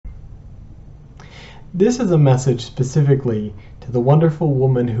This is a message specifically to the wonderful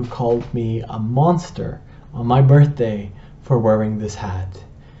woman who called me a monster on my birthday for wearing this hat.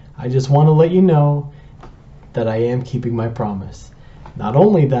 I just want to let you know that I am keeping my promise. Not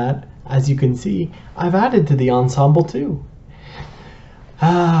only that, as you can see, I've added to the ensemble too.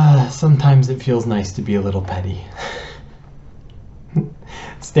 Sometimes it feels nice to be a little petty.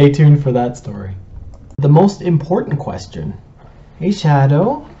 Stay tuned for that story. The most important question. Hey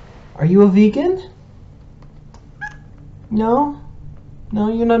Shadow, are you a vegan? No? No,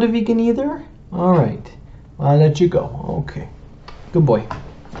 you're not a vegan either? Alright, well, I'll let you go. Okay, good boy.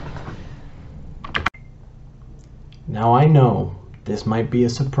 Now I know this might be a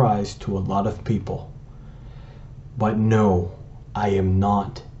surprise to a lot of people, but no, I am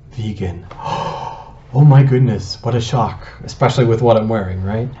not vegan. Oh my goodness, what a shock, especially with what I'm wearing,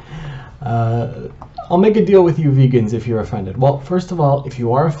 right? I'll make a deal with you vegans if you're offended. Well, first of all, if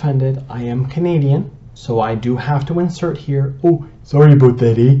you are offended, I am Canadian, so I do have to insert here. Oh, sorry about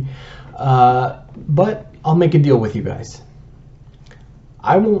that, eh? But I'll make a deal with you guys.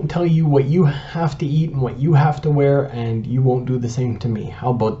 I won't tell you what you have to eat and what you have to wear, and you won't do the same to me.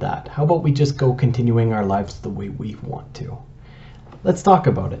 How about that? How about we just go continuing our lives the way we want to? Let's talk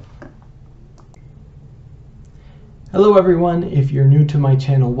about it. Hello everyone, if you're new to my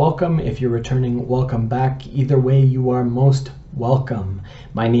channel, welcome. If you're returning, welcome back. Either way, you are most welcome.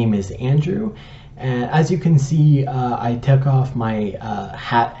 My name is Andrew, and as you can see, I took off my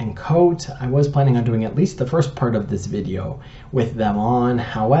hat and coat. I was planning on doing at least the first part of this video with them on.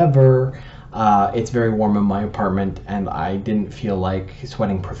 However, it's very warm in my apartment and I didn't feel like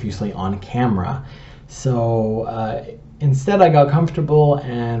sweating profusely on camera. So instead I got comfortable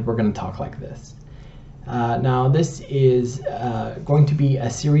and we're going to talk like this. Now this is going to be a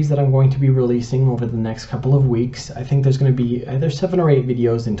series that I'm going to be releasing over the next couple of weeks. I think there's going to be either 7 or 8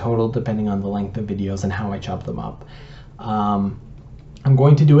 videos in total, depending on the length of videos and how I chop them up. I'm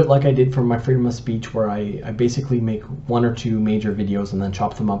going to do it like I did for my freedom of speech, where I basically make 1 or 2 major videos and then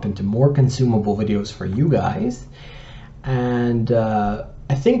chop them up into more consumable videos for you guys. And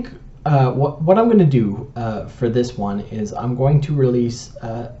I think what I'm going to do for this one is I'm going to release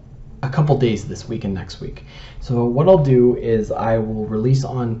a couple days this week and next week. So what I'll do is I will release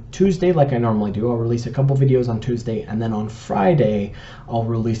on Tuesday like I normally do. I'll release a couple videos on Tuesday, and then on Friday I'll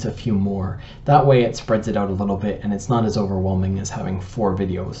release a few more. That way it spreads it out a little bit and it's not as overwhelming as having 4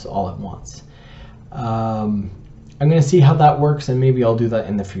 videos all at once. I'm going to see how that works, and maybe I'll do that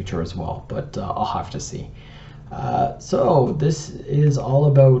in the future as well, but I'll have to see. So this is all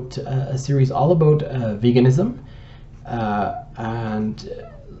about a series all about veganism, and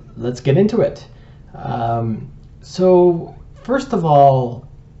let's get into it. So first of all,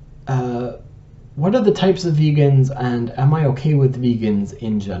 what are the types of vegans, and am I okay with vegans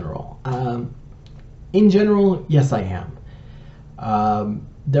in general? In general, yes, I am.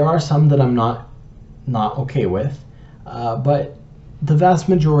 There are some that I'm not okay with, but the vast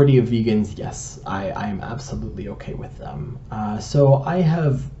majority of vegans, yes, I am absolutely okay with them. So I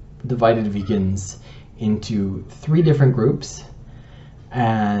have divided vegans into 3 different groups.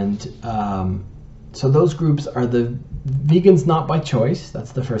 And so those groups are the vegans not by choice,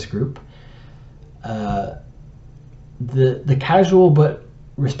 that's the first group. The casual but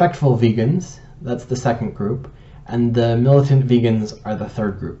respectful vegans, that's the second group. And the militant vegans are the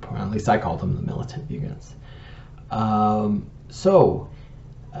third group, or at least I call them the militant vegans. The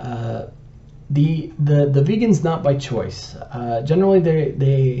vegans not by choice, generally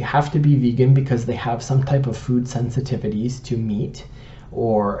they have to be vegan because they have some type of food sensitivities to meat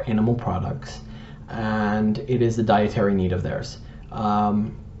or animal products, and it is a dietary need of theirs.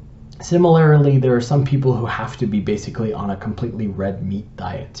 Similarly, there are some people who have to be basically on a completely red meat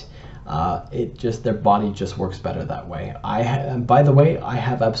diet. Their body just works better that way. By the way, I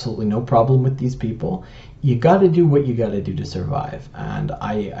have absolutely no problem with these people. You gotta do what you gotta do to survive, and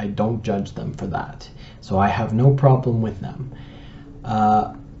I don't judge them for that. So I have no problem with them.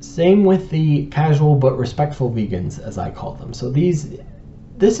 Same with the casual but respectful vegans, as I call them. So this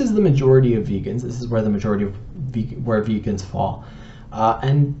is the majority of vegans. This is where the majority of where vegans fall.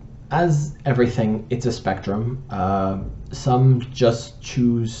 And as everything, it's a spectrum. Some just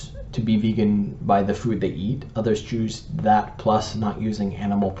choose to be vegan by the food they eat. Others choose that plus not using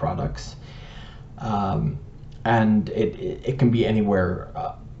animal products. And it can be anywhere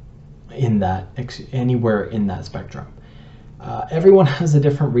in that spectrum. Everyone has a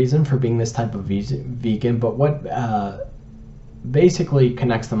different reason for being this type of vegan, but what basically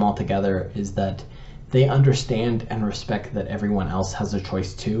connects them all together is that they understand and respect that everyone else has a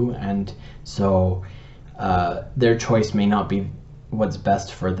choice too, and so their choice may not be what's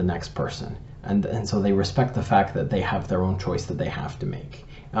best for the next person. and so they respect the fact that they have their own choice that they have to make.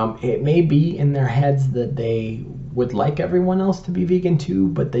 It may be in their heads that they would like everyone else to be vegan too,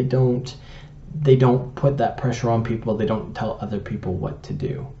 but they don't put that pressure on people. They don't tell other people what to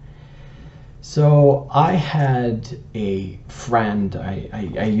do. So I had a friend,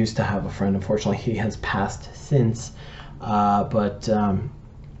 I used to have a friend, unfortunately he has passed since, but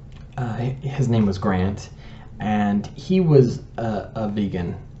his name was Grant, and he was a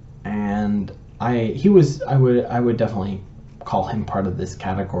vegan, and I would definitely call him part of this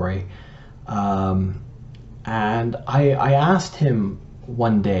category. And I asked him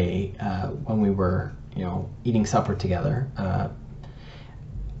one day when we were, eating supper together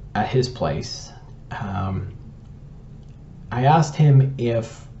at his place. I asked him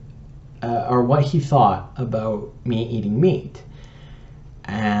if or what he thought about me eating meat,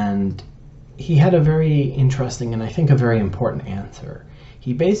 and he had a very interesting and I think a very important answer.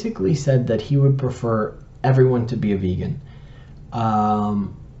 He basically said that he would prefer everyone to be a vegan,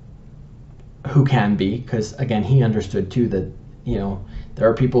 who can be, because again he understood too that there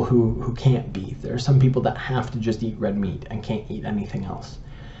are people who can't be. There are some people that have to just eat red meat and can't eat anything else.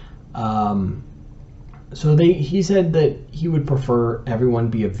 So he said that he would prefer everyone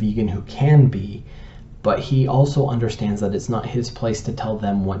be a vegan who can be, but he also understands that it's not his place to tell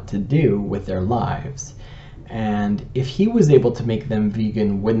them what to do with their lives. And if he was able to make them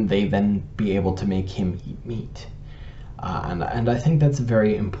vegan, wouldn't they then be able to make him eat meat? And I think that's a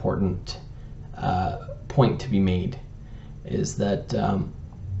very important point to be made, is that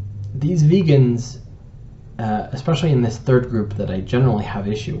these vegans, especially in this third group that I generally have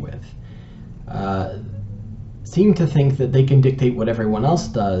issue with, seem to think that they can dictate what everyone else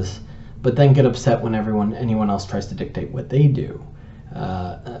does, but then get upset when anyone else tries to dictate what they do,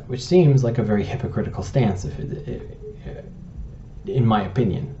 which seems like a very hypocritical stance, in my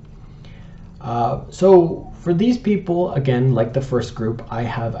opinion. So for these people, again, like the first group, I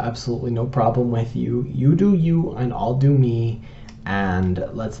have absolutely no problem with you. You do you and I'll do me, and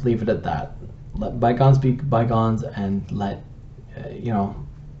let's leave it at that. Let bygones be bygones, and let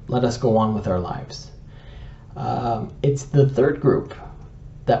us go on with our lives. It's the third group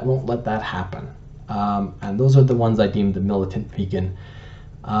that won't let that happen, and those are the ones I deem the militant vegan.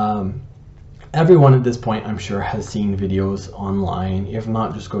 Everyone at this point, I'm sure, has seen videos online. If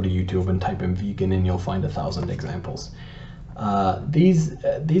not, just go to YouTube and type in vegan and you'll find 1,000 examples.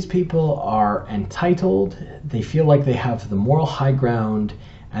 These people are entitled. They feel like they have the moral high ground,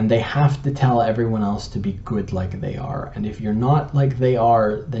 and they have to tell everyone else to be good like they are. And if you're not like they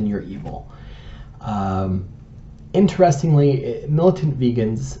are, then you're evil. Interestingly, militant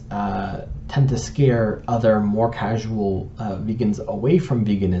vegans tend to scare other more casual vegans away from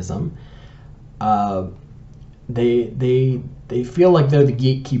veganism. They feel like they're the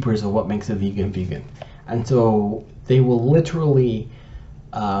gatekeepers of what makes a vegan vegan, and so they will literally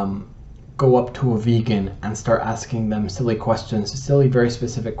go up to a vegan and start asking them silly questions, very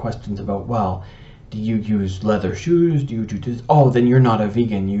specific questions about, well, do you use leather shoes? Do you do this? Oh, then you're not a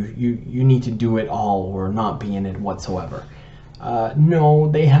vegan. You need to do it all or not be in it whatsoever. No,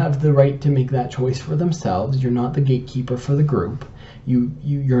 they have the right to make that choice for themselves. You're not the gatekeeper for the group.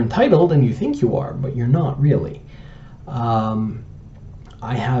 You're entitled and you think you are, but you're not really. I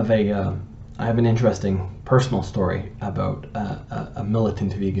have an interesting personal story about a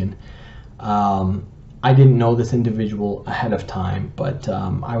militant vegan. I didn't know this individual ahead of time, but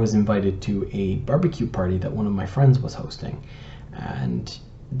I was invited to a barbecue party that one of my friends was hosting, and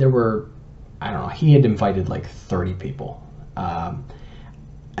there were, I don't know, he had invited like 30 people.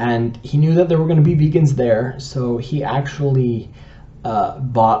 And he knew that there were going to be vegans there, so he actually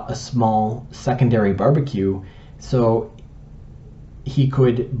bought a small secondary barbecue so he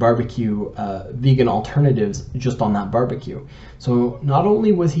could barbecue vegan alternatives just on that barbecue. So not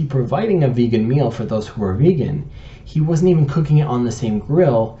only was he providing a vegan meal for those who were vegan, he wasn't even cooking it on the same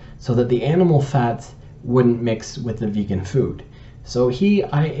grill so that the animal fats wouldn't mix with the vegan food. So he,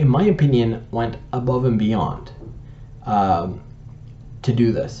 in my opinion, went above and beyond to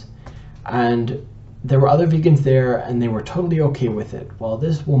do this. And there were other vegans there and they were totally okay with it. Well,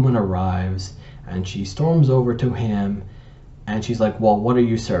 this woman arrives and she storms over to him and she's like, well, what are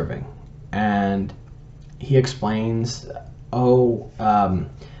you serving? And he explains,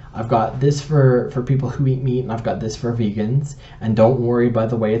 I've got this for people who eat meat, and I've got this for vegans. And don't worry, by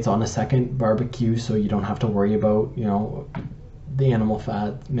the way, it's on a second barbecue, so you don't have to worry about, the animal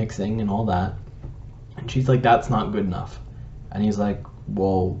fat mixing and all that. And she's like, that's not good enough. And he's like,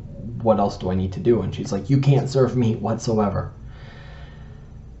 well, what else do I need to do? And she's like, you can't serve meat whatsoever.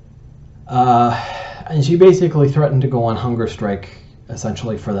 And she basically threatened to go on hunger strike,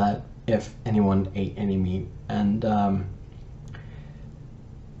 essentially, for that if anyone ate any meat. And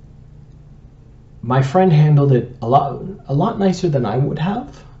my friend handled it a lot nicer than I would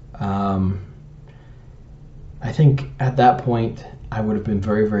have. I think at that point I would have been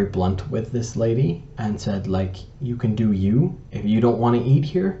very, very blunt with this lady and said, like, you can do you. If you don't want to eat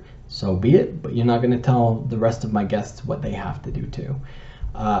here, so be it, but you're not going to tell the rest of my guests what they have to do too.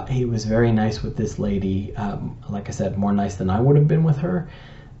 He was very nice with this lady. Like I said, more nice than I would have been with her.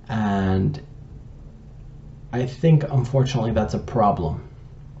 And I think, unfortunately, that's a problem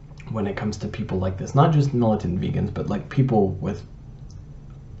when it comes to people like this. Not just militant vegans, but like people with,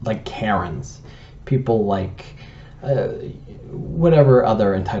 like Karens. People like whatever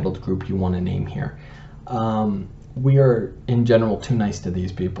other entitled group you want to name here. We are, in general, too nice to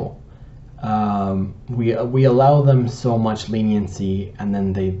these people. We allow them so much leniency, and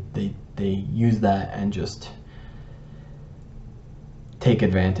then they use that and just take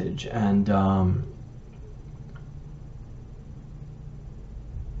advantage. And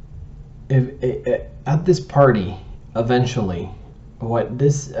at this party, eventually, what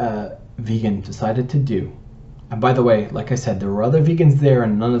this vegan decided to do, and by the way, like I said, there were other vegans there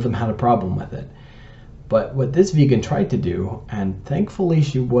and none of them had a problem with it. But what this vegan tried to do, and thankfully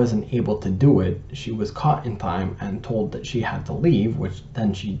she wasn't able to do it, she was caught in time and told that she had to leave, which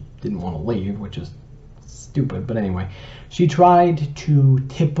then she didn't want to leave, which is stupid. But anyway, she tried to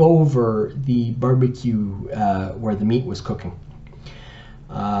tip over the barbecue where the meat was cooking,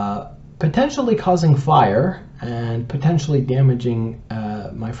 potentially causing fire and potentially damaging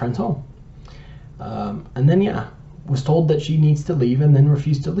my friend's home. And then, yeah, was told that she needs to leave and then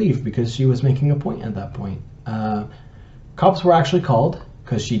refused to leave because she was making a point at that point. Cops were actually called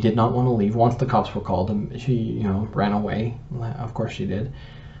because she did not want to leave. Once the cops were called, she, ran away. Of course she did.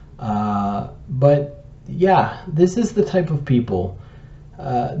 But yeah, this is the type of people,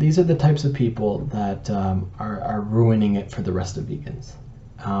 these are the types of people that are ruining it for the rest of vegans.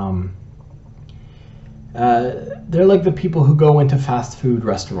 They're like the people who go into fast food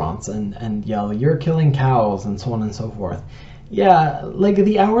restaurants and yell, "You're killing cows," and so on and so forth. Yeah, like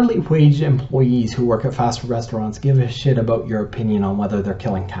the hourly wage employees who work at fast food restaurants give a shit about your opinion on whether they're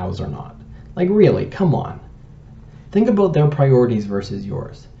killing cows or not. Like, really, come on. Think about their priorities versus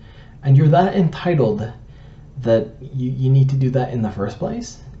yours. And you're that entitled that you need to do that in the first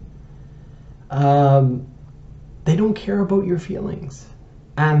place? They don't care about your feelings.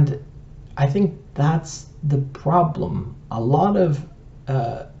 And I think that's the problem. A lot of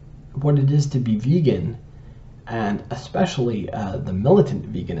what it is to be vegan, and especially the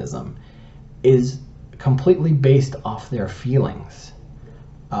militant veganism, is completely based off their feelings.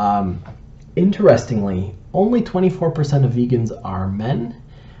 Interestingly, only 24% of vegans are men,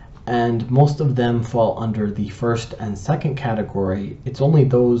 and most of them fall under the first and second category. It's only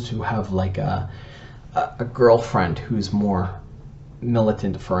those who have like a girlfriend who's more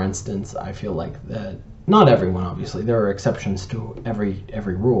militant, for instance. I feel like that. Not everyone, obviously. There are exceptions to every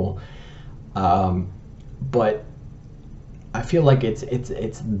rule, but I feel like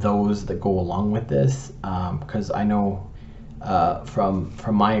it's those that go along with this, because I know from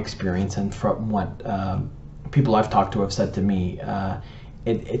my experience and from what people I've talked to have said to me,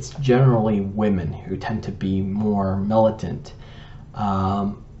 it's generally women who tend to be more militant.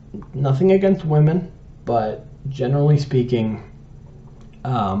 Nothing against women, but generally speaking,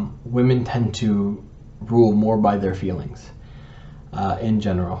 women tend to rule more by their feelings in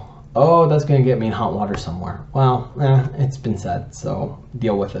general. Oh, that's going to get me in hot water somewhere. Well, it's been said, so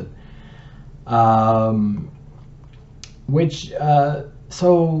deal with it.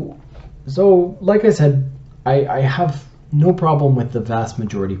 So like I said, I have no problem with the vast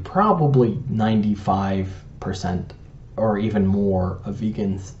majority, probably 95% or even more of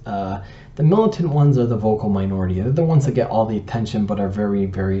vegans. The militant ones are the vocal minority. They're the ones that get all the attention, but are a very,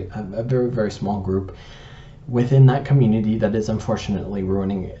 very small group within that community that is unfortunately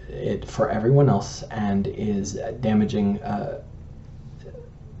ruining it for everyone else and is damaging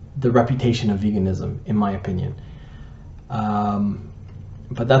the reputation of veganism, in my opinion.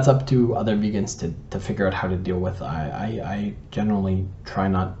 But that's up to other vegans to figure out how to deal with. I generally try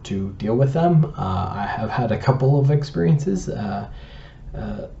not to deal with them. I have had a couple of experiences.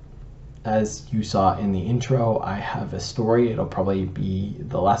 As you saw in the intro, I have a story. It'll probably be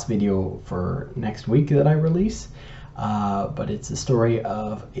the last video for next week that I release. But it's a story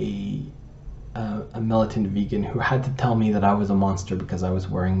of a militant vegan who had to tell me that I was a monster because I was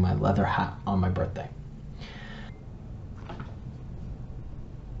wearing my leather hat on my birthday.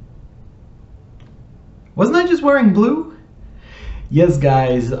 Wasn't I just wearing blue? Yes,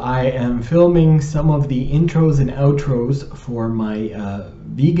 guys, I am filming some of the intros and outros for my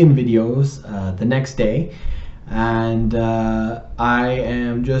vegan videos the next day, and I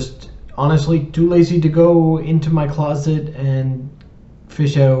am just honestly too lazy to go into my closet and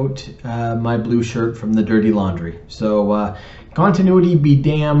fish out my blue shirt from the dirty laundry. So continuity be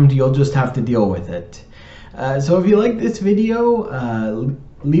damned, you'll just have to deal with it. So if you like this video,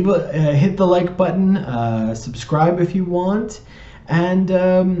 hit the like button, subscribe if you want, and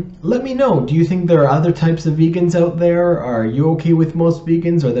let me know, do you think there are other types of vegans out there? Are you okay with most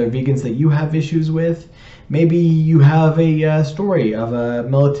vegans? Are there vegans that you have issues with? Maybe you have a story of a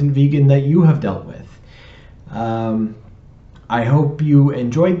militant vegan that you have dealt with. I hope you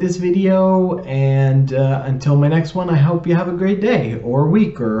enjoyed this video, and until my next one, I hope you have a great day or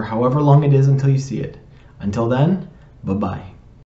week or however long it is until you see it. Until then, bye-bye.